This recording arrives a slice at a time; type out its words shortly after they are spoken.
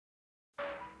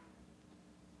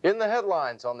In the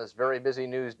headlines on this very busy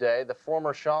news day, the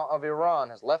former Shah of Iran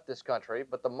has left this country,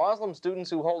 but the Muslim students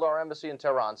who hold our embassy in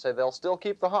Tehran say they'll still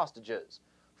keep the hostages.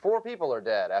 4 people are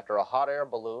dead after a hot air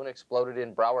balloon exploded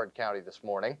in Broward County this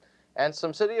morning, and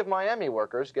some City of Miami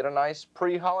workers get a nice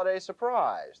pre-holiday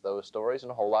surprise. Those stories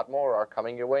and a whole lot more are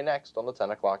coming your way next on the 10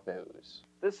 o'clock news.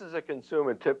 This is a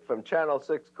consumer tip from Channel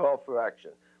 6 Call for Action.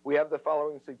 We have the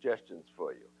following suggestions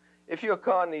for you. If your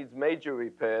car needs major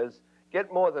repairs,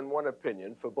 get more than one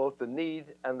opinion for both the need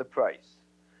and the price.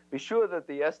 Be sure that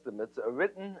the estimates are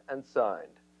written and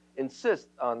signed. Insist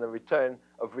on the return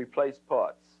of replaced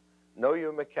parts. Know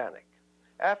your mechanic.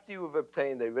 After you have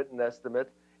obtained a written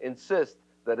estimate, insist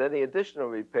that any additional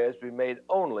repairs be made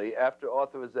only after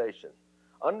authorization.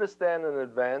 Understand in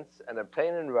advance and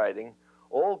obtain in writing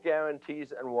all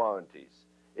guarantees and warranties.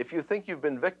 If you think you've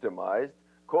been victimized,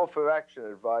 Call for Action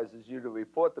advises you to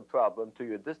report the problem to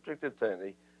your district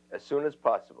attorney as soon as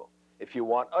possible. If you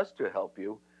want us to help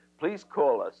you, please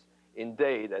call us in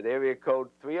Dade at area code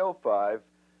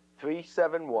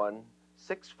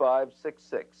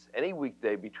 305-371-6566, any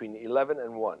weekday between 11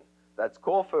 and 1. That's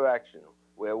Call for Action,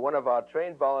 where one of our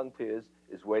trained volunteers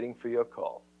is waiting for your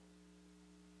call.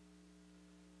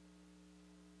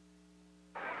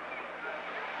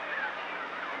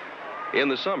 In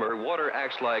the summer, water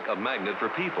acts like a magnet for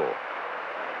people,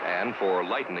 and for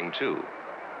lightning, too.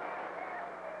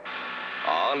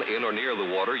 On, in, or near the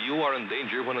water, you are in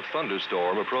danger when a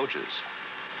thunderstorm approaches.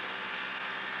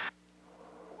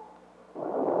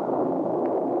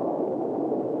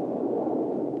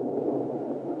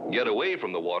 Get away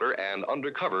from the water and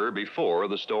under cover before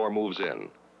the storm moves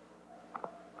in.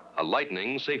 A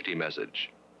lightning safety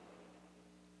message.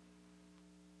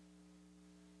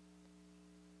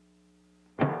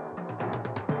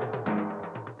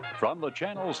 From the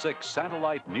Channel 6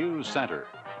 Satellite News Center,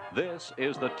 this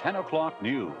is the 10 o'clock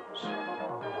news.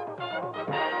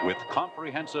 With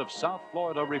comprehensive South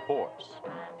Florida reports,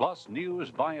 plus news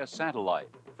via satellite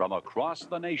from across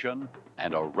the nation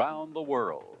and around the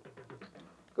world.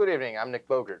 Good evening, I'm Nick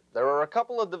Bogert. There are a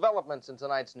couple of developments in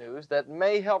tonight's news that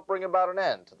may help bring about an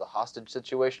end to the hostage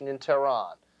situation in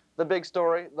Tehran. The big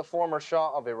story, the former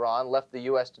Shah of Iran left the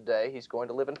U.S. today. He's going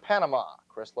to live in Panama.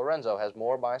 Chris Lorenzo has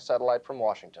more by satellite from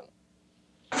Washington.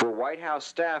 For White House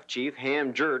Staff Chief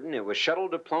Ham Jordan, it was shuttle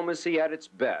diplomacy at its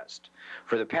best.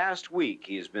 For the past week,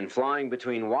 he has been flying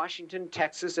between Washington,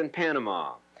 Texas, and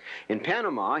Panama. In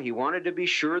Panama, he wanted to be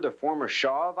sure the former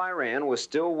Shah of Iran was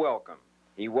still welcome.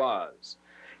 He was.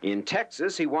 In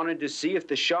Texas, he wanted to see if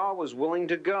the Shah was willing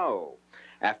to go.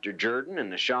 After Jordan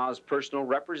and the Shah's personal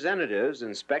representatives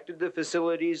inspected the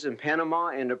facilities in Panama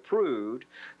and approved,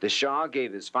 the Shah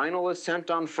gave his final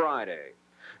assent on Friday.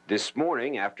 This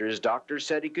morning, after his doctor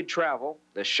said he could travel,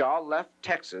 the Shah left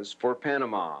Texas for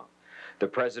Panama. The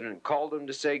president called him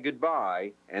to say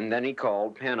goodbye, and then he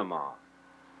called Panama.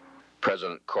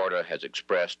 President Carter has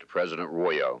expressed to President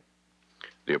Arroyo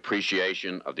the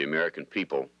appreciation of the American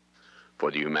people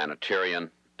for the humanitarian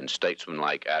and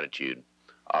statesmanlike attitude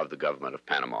of the government of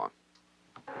Panama.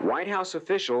 White House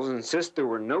officials insist there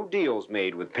were no deals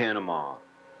made with Panama.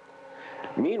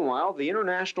 Meanwhile, the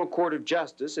International Court of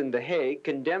Justice in The Hague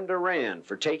condemned Iran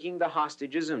for taking the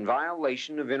hostages in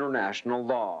violation of international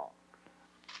law.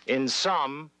 In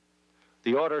sum,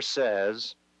 the order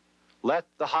says, let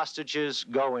the hostages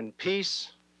go in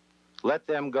peace, let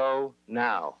them go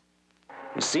now.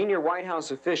 Senior White House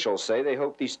officials say they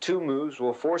hope these two moves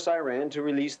will force Iran to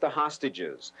release the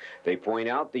hostages. They point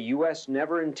out the U.S.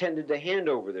 never intended to hand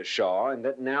over the Shah and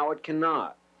that now it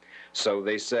cannot. So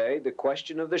they say the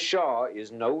question of the Shah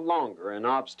is no longer an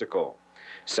obstacle.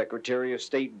 Secretary of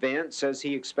State Vance says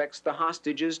he expects the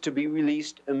hostages to be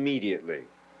released immediately.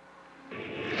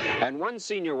 And one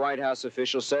senior White House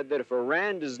official said that if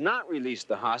Iran does not release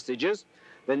the hostages,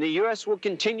 then the U.S. will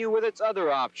continue with its other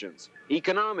options,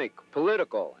 economic,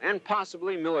 political, and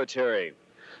possibly military.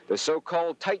 The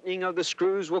so-called tightening of the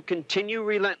screws will continue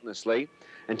relentlessly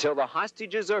until the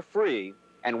hostages are free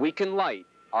and we can light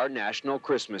our national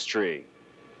Christmas tree.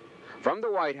 From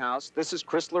the White House, this is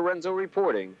Chris Lorenzo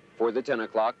reporting for the 10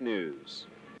 o'clock news.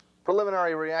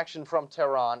 Preliminary reaction from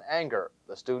Tehran, anger.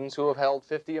 The students who have held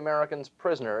 50 Americans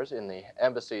prisoners in the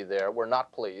embassy there were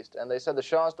not pleased, and they said the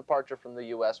Shah's departure from the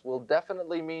U.S. will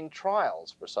definitely mean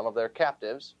trials for some of their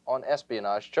captives on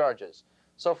espionage charges.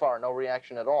 So far, no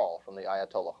reaction at all from the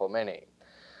Ayatollah Khomeini.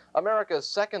 America's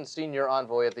second senior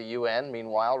envoy at the UN,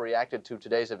 meanwhile, reacted to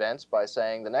today's events by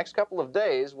saying the next couple of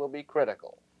days will be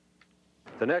critical.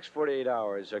 The next 48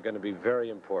 hours are going to be very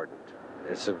important.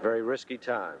 It's a very risky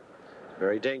time.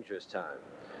 Very dangerous time.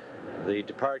 The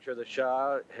departure of the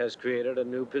Shah has created a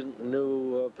new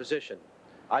position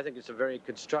I think it's a very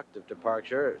constructive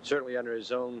departure, certainly under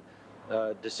his own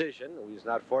decision. He's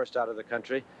not forced out of the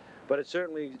country, but it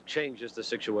certainly changes the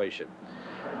situation.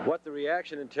 What the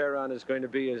reaction in Tehran is going to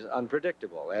be is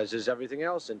unpredictable, as is everything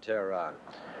else in Tehran.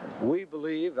 We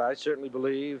believe, I certainly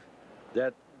believe,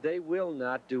 that they will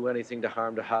not do anything to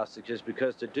harm the hostages,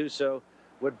 because to do so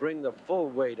would bring the full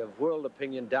weight of world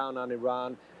opinion down on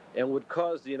Iran and would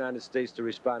cause the United States to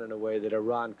respond in a way that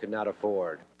Iran could not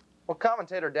afford. Well,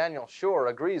 commentator Daniel Schorr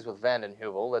agrees with Vanden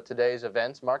Heuvel that today's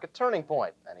events mark a turning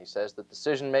point, and he says that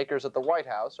decision makers at the White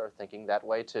House are thinking that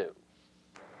way too.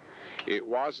 It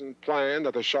wasn't planned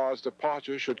that the Shah's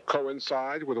departure should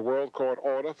coincide with a world court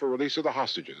order for release of the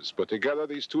hostages, but together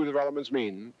these two developments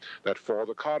mean that for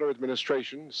the Carter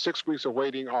administration, 6 weeks of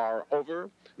waiting are over,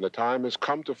 and the time has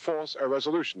come to force a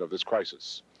resolution of this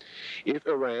crisis. If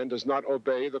Iran does not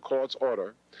obey the court's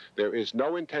order, there is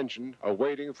no intention of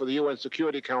waiting for the UN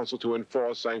Security Council to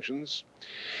enforce sanctions.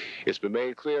 It's been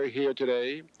made clear here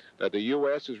today that the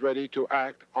U.S. is ready to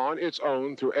act on its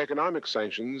own through economic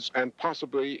sanctions and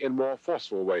possibly in more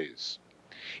forceful ways.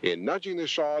 In nudging the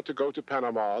Shah to go to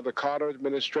Panama, the Carter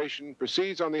administration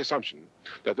proceeds on the assumption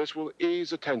that this will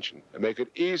ease the tension and make it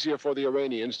easier for the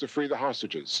Iranians to free the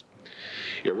hostages.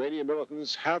 Iranian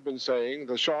militants have been saying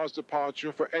the Shah's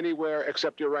departure for anywhere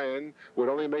except Iran would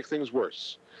only make things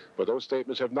worse, but those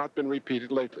statements have not been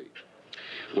repeated lately.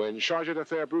 When Chargé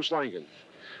d'Affaires Bruce Langan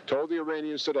told the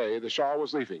Iranians today the Shah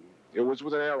was leaving, it was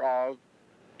with an air of,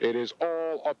 "It is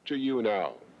all up to you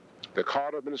now." The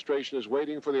Carter administration is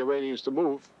waiting for the Iranians to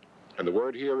move, and the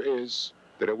word here is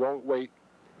that it won't wait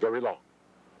very long.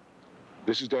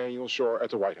 This is Daniel Schorr at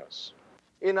the White House.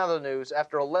 In other news,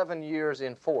 after 11 years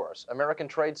in force, American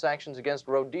trade sanctions against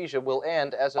Rhodesia will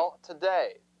end as of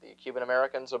today. The Cuban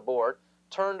Americans aboard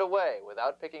turned away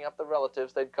without picking up the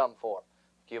relatives they'd come for.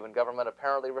 The Cuban government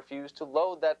apparently refused to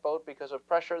load that boat because of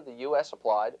pressure the U.S.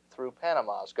 applied through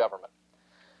Panama's government.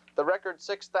 The record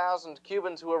 6,000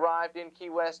 Cubans who arrived in Key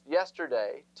West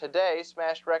yesterday, today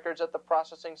smashed records at the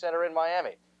processing center in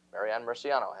Miami. Marianne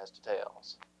Murciano has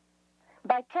details.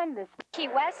 By 10 this Key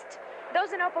West,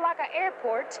 those in Opelika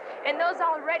Airport, and those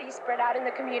already spread out in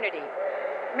the community.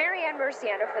 Marianne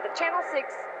Murciano for the Channel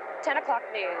 6 10 o'clock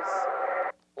news.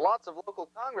 Lots of local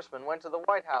congressmen went to the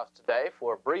White House today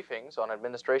for briefings on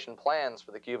administration plans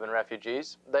for the Cuban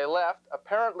refugees. They left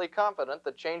apparently confident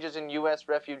that changes in U.S.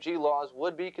 refugee laws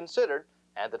would be considered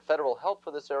and that federal help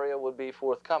for this area would be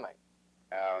forthcoming.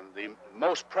 The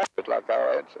most private like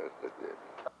our ancestors did.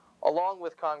 Along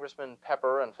with Congressman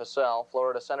Pepper and Fasell,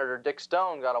 Florida Senator Dick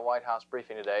Stone got a White House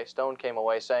briefing today. Stone came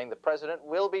away saying the president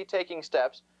will be taking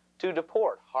steps to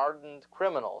deport hardened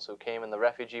criminals who came in the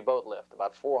refugee boat lift.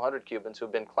 About 400 Cubans who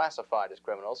have been classified as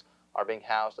criminals are being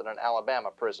housed in an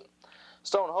Alabama prison.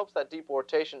 Stone hopes that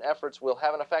deportation efforts will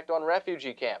have an effect on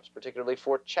refugee camps, particularly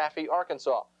Fort Chaffee,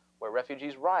 Arkansas, where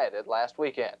refugees rioted last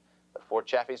weekend. But Fort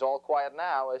Chaffee's all quiet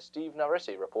now, as Steve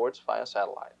Narissi reports via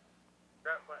satellite.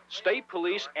 State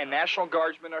police and National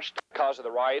Guardsmen are because of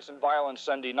the riots and violence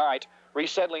Sunday night.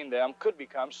 Resettling them could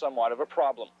become somewhat of a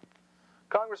problem.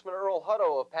 Congressman Earl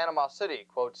Hutto of Panama City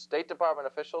quotes State Department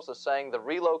officials as saying the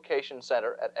relocation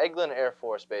center at Eglin Air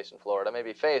Force Base in Florida may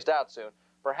be phased out soon,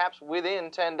 perhaps within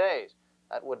 10 days.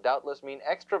 That would doubtless mean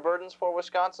extra burdens for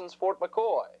Wisconsin's Fort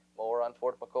McCoy. More on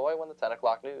Fort McCoy when the 10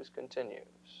 o'clock news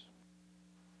continues.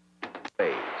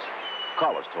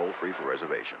 Call us toll-free for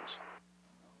reservations.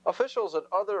 Officials at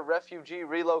other refugee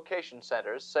relocation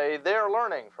centers say they're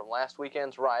learning from last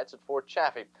weekend's riots at Fort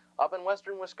Chaffee. Up in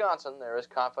western Wisconsin, there is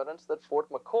confidence that Fort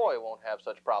McCoy won't have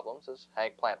such problems, as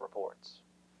Hank Plant reports.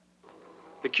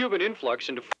 The Cuban influx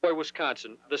into Fort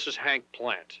Wisconsin. This is Hank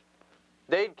Plant.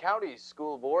 Dade County's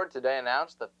school board today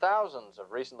announced that thousands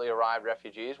of recently arrived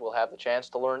refugees will have the chance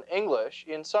to learn English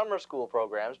in summer school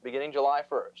programs beginning July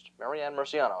 1st. Marianne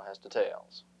Murciano has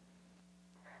details.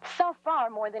 So far,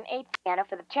 more than 8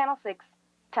 for the Channel 6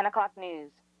 10 o'clock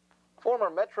news.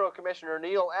 Former Metro Commissioner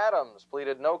Neil Adams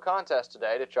pleaded no contest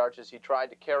today to charges he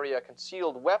tried to carry a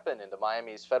concealed weapon into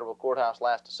Miami's federal courthouse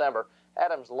last December.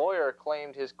 Adams' lawyer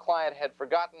claimed his client had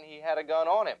forgotten he had a gun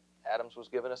on him. Adams was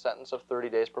given a sentence of 30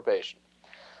 days probation.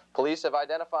 Police have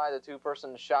identified the two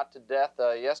persons shot to death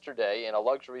yesterday in a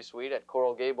luxury suite at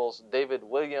Coral Gables' David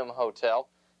William Hotel.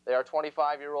 They are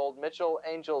 25-year-old Mitchell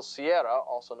Angel Sierra,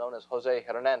 also known as Jose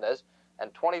Hernandez,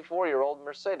 and 24-year-old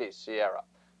Mercedes Sierra.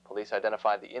 Police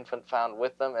identified the infant found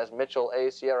with them as Mitchell A.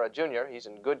 Sierra Jr. He's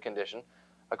in good condition.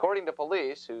 According to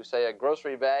police, who say a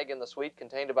grocery bag in the suite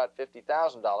contained about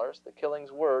 $50,000, the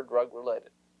killings were drug-related.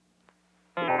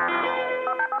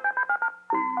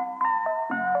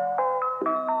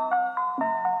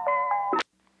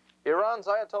 Iran's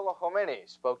Iran's Ayatollah Khomeini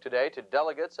spoke today to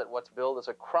delegates at what's billed as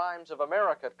a Crimes of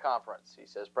America conference. He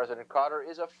says President Carter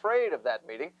is afraid of that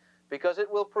meeting because it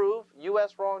will prove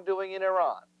U.S. wrongdoing in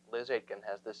Iran. Liz Aitken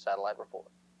has this satellite report.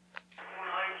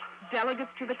 Delegates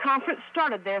to the conference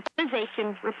started their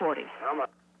Aitken reporting.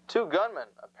 Two gunmen,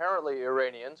 apparently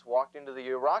Iranians, walked into the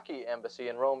Iraqi embassy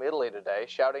in Rome, Italy today,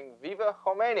 shouting, "Viva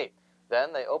Khomeini!"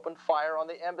 Then they opened fire on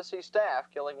the embassy staff,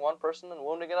 killing one person and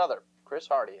wounding another. Chris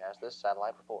Hardy has this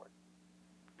satellite report.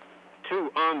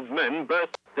 Two armed men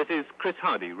burst. This is Chris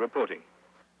Hardy reporting.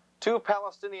 Two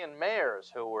Palestinian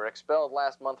mayors who were expelled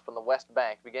last month from the West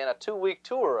Bank began a 2-week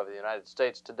tour of the United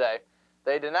States today.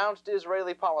 They denounced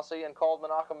Israeli policy and called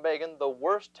Menachem Begin the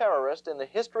worst terrorist in the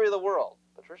history of the world.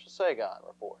 Patricia Sagan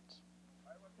reports.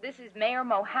 This is Mayor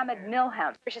Mohammed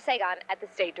Milham. Patricia Sagan at the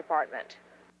State Department.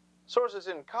 Sources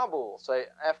in Kabul say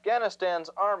Afghanistan's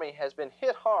army has been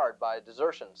hit hard by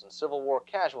desertions and Civil War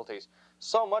casualties,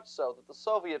 so much so that the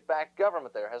Soviet-backed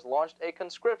government there has launched a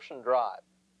conscription drive.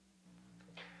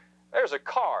 There's a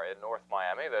car in North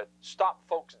Miami that stops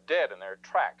folks dead in their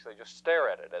tracks. They just stare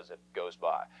at it as it goes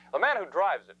by. The man who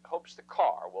drives it hopes the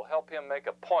car will help him make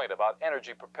a point about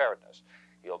energy preparedness.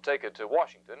 He'll take it to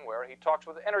Washington, where he talks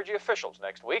with energy officials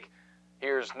next week.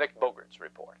 Here's Nick Bogart's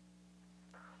report.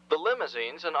 The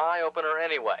limousine's an eye-opener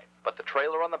anyway, but the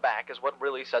trailer on the back is what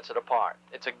really sets it apart.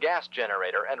 It's a gas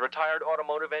generator, and retired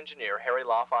automotive engineer Harry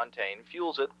LaFontaine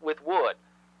fuels it with wood,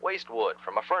 waste wood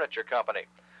from a furniture company.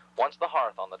 Once the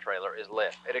hearth on the trailer is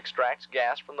lit, it extracts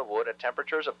gas from the wood at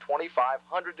temperatures of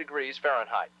 2,500 degrees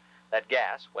Fahrenheit. That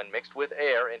gas, when mixed with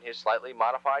air in his slightly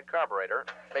modified carburetor,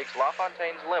 makes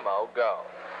LaFontaine's limo go.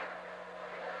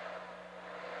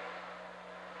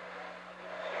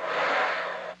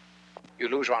 You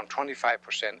lose around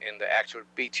 25% in the actual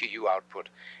BTU output.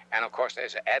 And of course,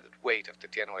 there's an added weight of the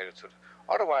generator to it.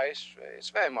 Otherwise,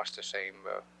 it's very much the same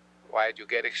why you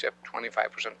get except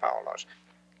 25% power loss.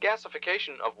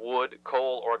 Gasification of wood,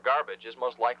 coal, or garbage is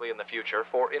most likely in the future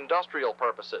for industrial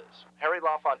purposes. Harry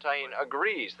LaFontaine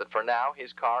agrees that for now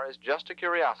his car is just a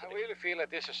curiosity. I really feel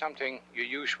that this is something you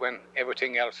use when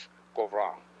everything else goes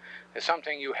wrong. It's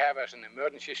something you have as an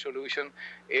emergency solution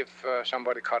if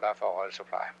somebody cut off our oil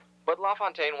supply. But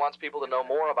LaFontaine wants people to know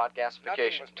more about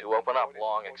gasification, to open up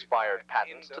long-expired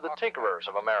patents to the tinkerers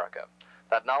of America.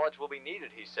 That knowledge will be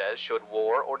needed, he says, should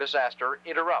war or disaster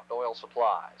interrupt oil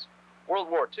supplies.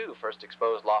 World War II first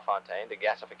exposed LaFontaine to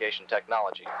gasification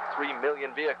technology. 3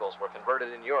 million vehicles were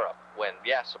converted in Europe when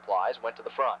gas supplies went to the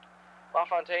front.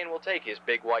 LaFontaine will take his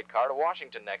big white car to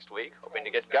Washington next week, hoping to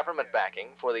get government backing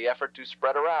for the effort to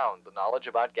spread around the knowledge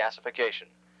about gasification.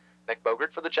 Nick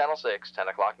Bogart for the Channel 6 10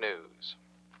 o'clock news.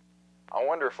 I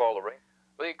wonder if all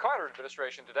the Carter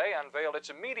administration today unveiled its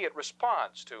immediate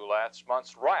response to last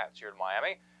month's riots here in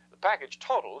Miami. The package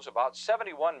totals about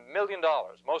 $71 million,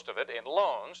 most of it in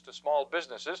loans to small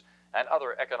businesses and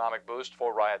other economic boost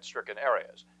for riot-stricken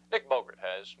areas. Nick Bogart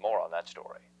has more on that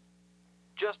story.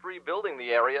 Just rebuilding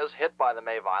the areas hit by the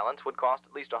May violence would cost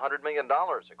at least $100 million,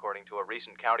 according to a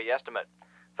recent county estimate.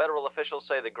 Federal officials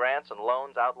say the grants and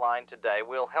loans outlined today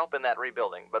will help in that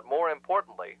rebuilding, but more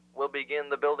importantly, will begin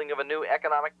the building of a new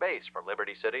economic base for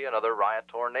Liberty City and other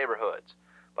riot-torn neighborhoods.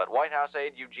 But White House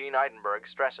aide Eugene Eidenberg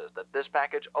stresses that this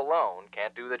package alone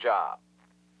can't do the job.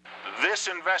 This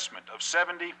investment of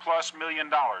 $70+ million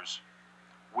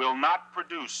will not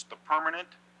produce the permanent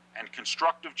and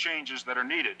constructive changes that are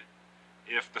needed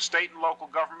if the state and local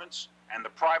governments and the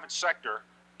private sector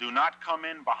do not come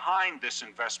in behind this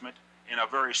investment in a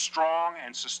very strong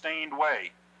and sustained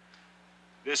way.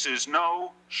 This is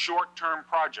no short-term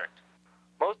project.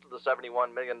 Most of the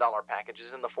 $71 million package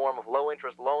is in the form of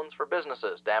low-interest loans for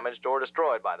businesses damaged or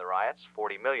destroyed by the riots,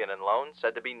 $40 million in loans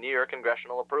said to be near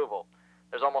congressional approval.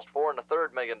 There's almost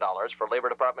 $4.25 million for Labor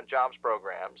Department jobs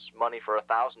programs, money for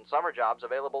 1,000 summer jobs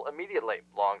available immediately,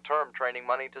 long-term training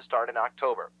money to start in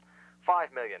October.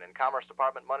 $5 million in Commerce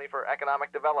Department money for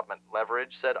economic development,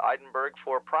 leverage, said Eidenberg,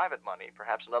 for private money,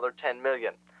 perhaps another $10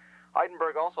 million.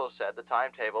 Eidenberg also said the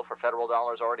timetable for federal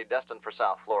dollars already destined for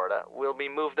South Florida will be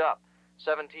moved up.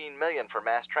 $17 million for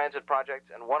mass transit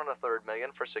projects and $1.25 million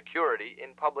for security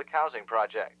in public housing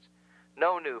projects.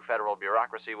 No new federal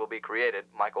bureaucracy will be created.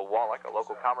 Michael Wallach, a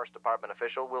local Commerce Department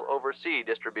official, will oversee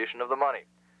distribution of the money.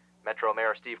 Metro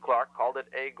Mayor Steve Clark called it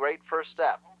a great first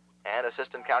step, and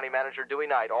Assistant County Manager Dewey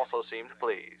Knight also seemed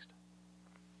pleased.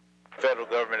 The federal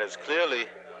government has clearly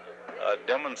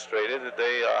demonstrated that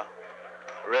they are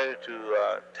ready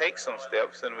to take some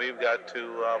steps, and we've got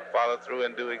to follow through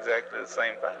and do exactly the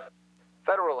same thing.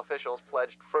 Federal officials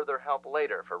pledged further help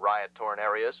later for riot-torn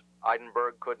areas.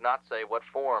 Eidenberg could not say what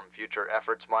form future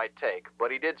efforts might take,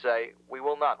 but he did say, "We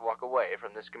will not walk away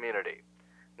from this community."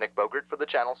 Nick Bogert for the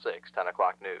Channel 6 10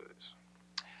 o'clock news.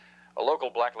 Local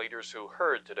black leaders who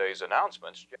heard today's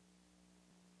announcements.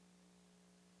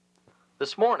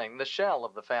 This morning, the shell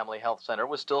of the Family Health Center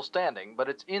was still standing, but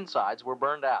its insides were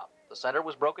burned out. The center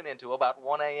was broken into about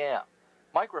 1 a.m.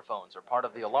 Microphones are part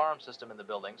of the alarm system in the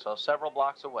building, so several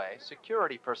blocks away,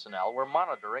 security personnel were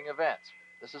monitoring events.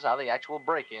 This is how the actual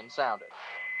break-in sounded.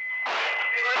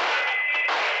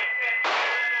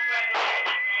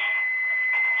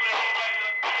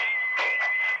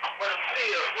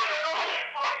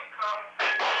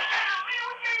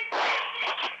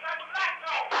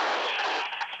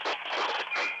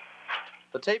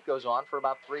 The tape goes on for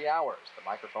about 3 hours. The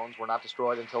microphones were not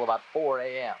destroyed until about 4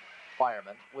 a.m.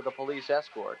 Firemen, with a police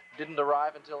escort, didn't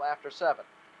arrive until after 7.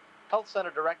 Health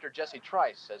Center Director Jesse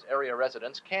Trice says area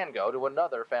residents can go to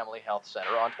another family health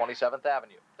center on 27th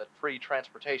Avenue, that free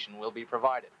transportation will be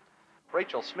provided.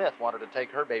 Rachel Smith wanted to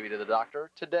take her baby to the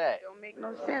doctor today. It don't make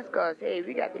no sense because, hey,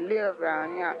 we got to live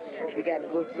around here. We got to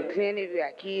go to the clinic. We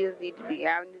got kids need to be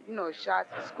having, shots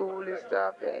for school and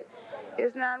stuff.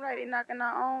 It's not right. They're knocking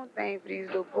our own thing for these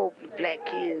little poor black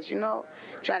kids,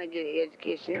 trying to get an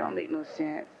education. It don't make no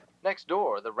sense. Next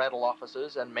door, the rental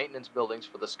offices and maintenance buildings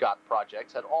for the Scott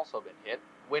projects had also been hit.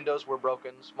 Windows were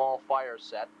broken, small fires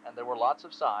set, and there were lots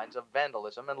of signs of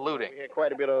vandalism and looting. We had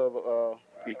quite a bit of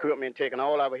equipment taken,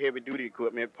 all our heavy-duty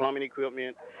equipment, plumbing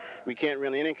equipment. We can't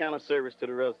render any kind of service to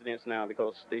the residents now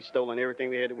because they've stolen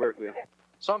everything they had to work with.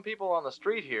 Some people on the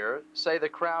street here say the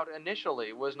crowd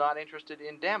initially was not interested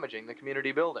in damaging the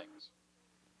community buildings.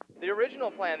 The original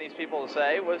plan, these people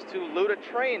say, was to loot a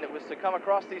train that was to come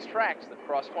across these tracks that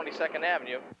cross 22nd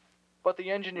Avenue. But the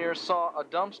engineers saw a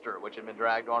dumpster which had been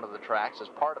dragged onto the tracks as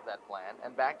part of that plan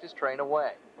and backed his train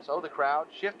away. So the crowd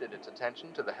shifted its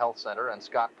attention to the health center and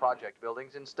Scott project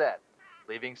buildings instead,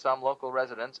 leaving some local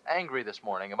residents angry this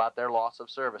morning about their loss of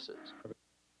services.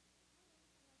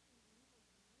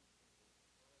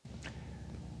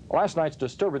 Last night's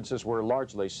disturbances were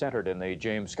largely centered in the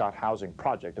James Scott housing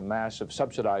project, a mass of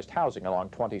subsidized housing along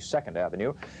 22nd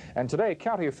Avenue. And today,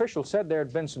 county officials said there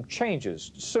had been some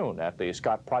changes soon at the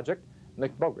Scott project.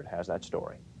 Nick Bogert has that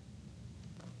story.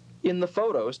 In the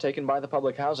photos taken by the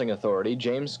Public Housing Authority,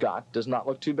 James Scott does not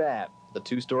look too bad. The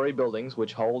two-story buildings,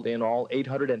 which hold in all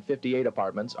 858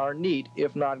 apartments, are neat,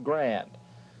 if not grand.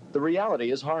 The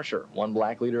reality is harsher. One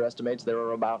black leader estimates there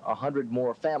are about 100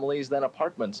 more families than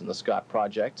apartments in the Scott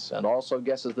projects, and also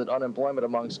guesses that unemployment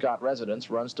among Scott residents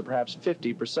runs to perhaps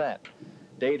 50%.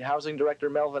 Dade Housing Director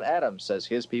Melvin Adams says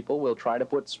his people will try to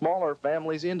put smaller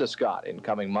families into Scott in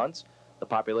coming months. The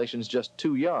population's just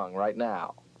too young right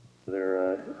now. There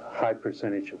are a high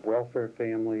percentage of welfare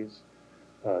families,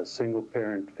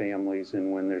 single-parent families,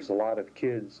 and when there's a lot of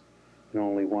kids and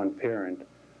only one parent,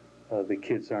 the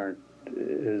kids aren't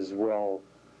as well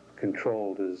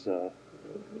controlled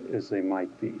as they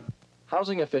might be.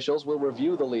 Housing officials will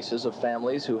review the leases of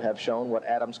families who have shown what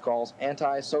Adams calls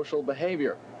antisocial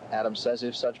behavior. Adams says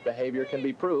if such behavior can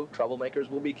be proved, troublemakers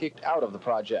will be kicked out of the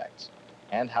projects.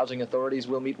 And housing authorities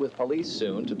will meet with police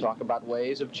soon to talk about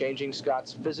ways of changing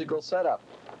Scott's physical setup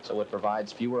so it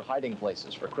provides fewer hiding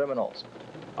places for criminals.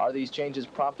 Are these changes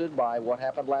prompted by what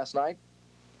happened last night?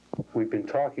 We've been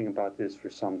talking about this for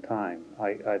some time.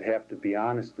 I'd have to be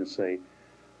honest and say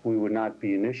we would not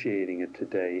be initiating it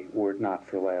today were it not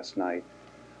for last night.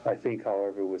 I think,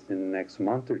 however, within the next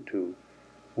month or two,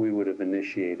 we would have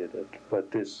initiated it.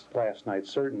 But this last night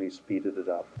certainly speeded it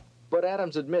up. But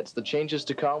Adams admits the changes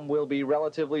to come will be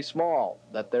relatively small,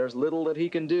 that there's little that he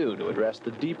can do to address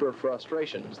the deeper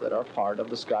frustrations that are part of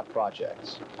the Scott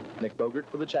projects. Nick Bogert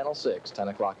for the Channel 6 10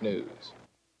 o'clock news.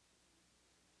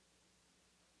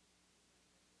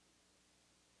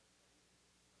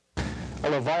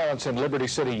 Well, the violence in Liberty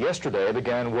City yesterday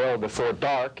began well before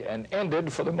dark and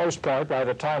ended, for the most part, by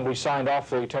the time we signed off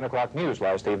the 10 o'clock news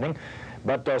last evening.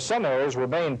 But some areas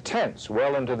remained tense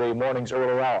well into the morning's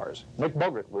early hours. Nick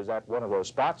Bogert was at one of those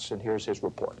spots, and here's his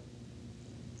report.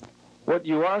 What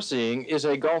you are seeing is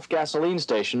a Gulf gasoline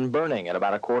station burning at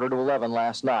about 11:15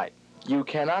 last night. You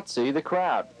cannot see the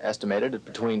crowd, estimated at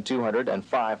between 200 and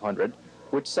 500,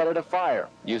 which set it afire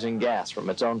using gas from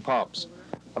its own pumps.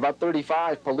 About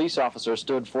 35 police officers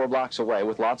stood 4 blocks away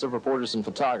with lots of reporters and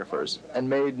photographers and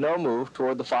made no move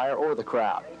toward the fire or the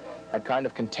crowd. That kind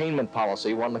of containment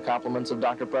policy won the compliments of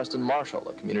Dr. Preston Marshall,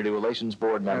 a Community Relations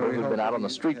Board member who'd been out on the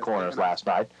street corners last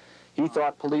night. He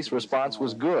thought police response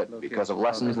was good because of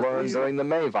lessons learned during the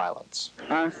May violence.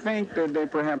 I think that they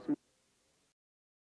perhaps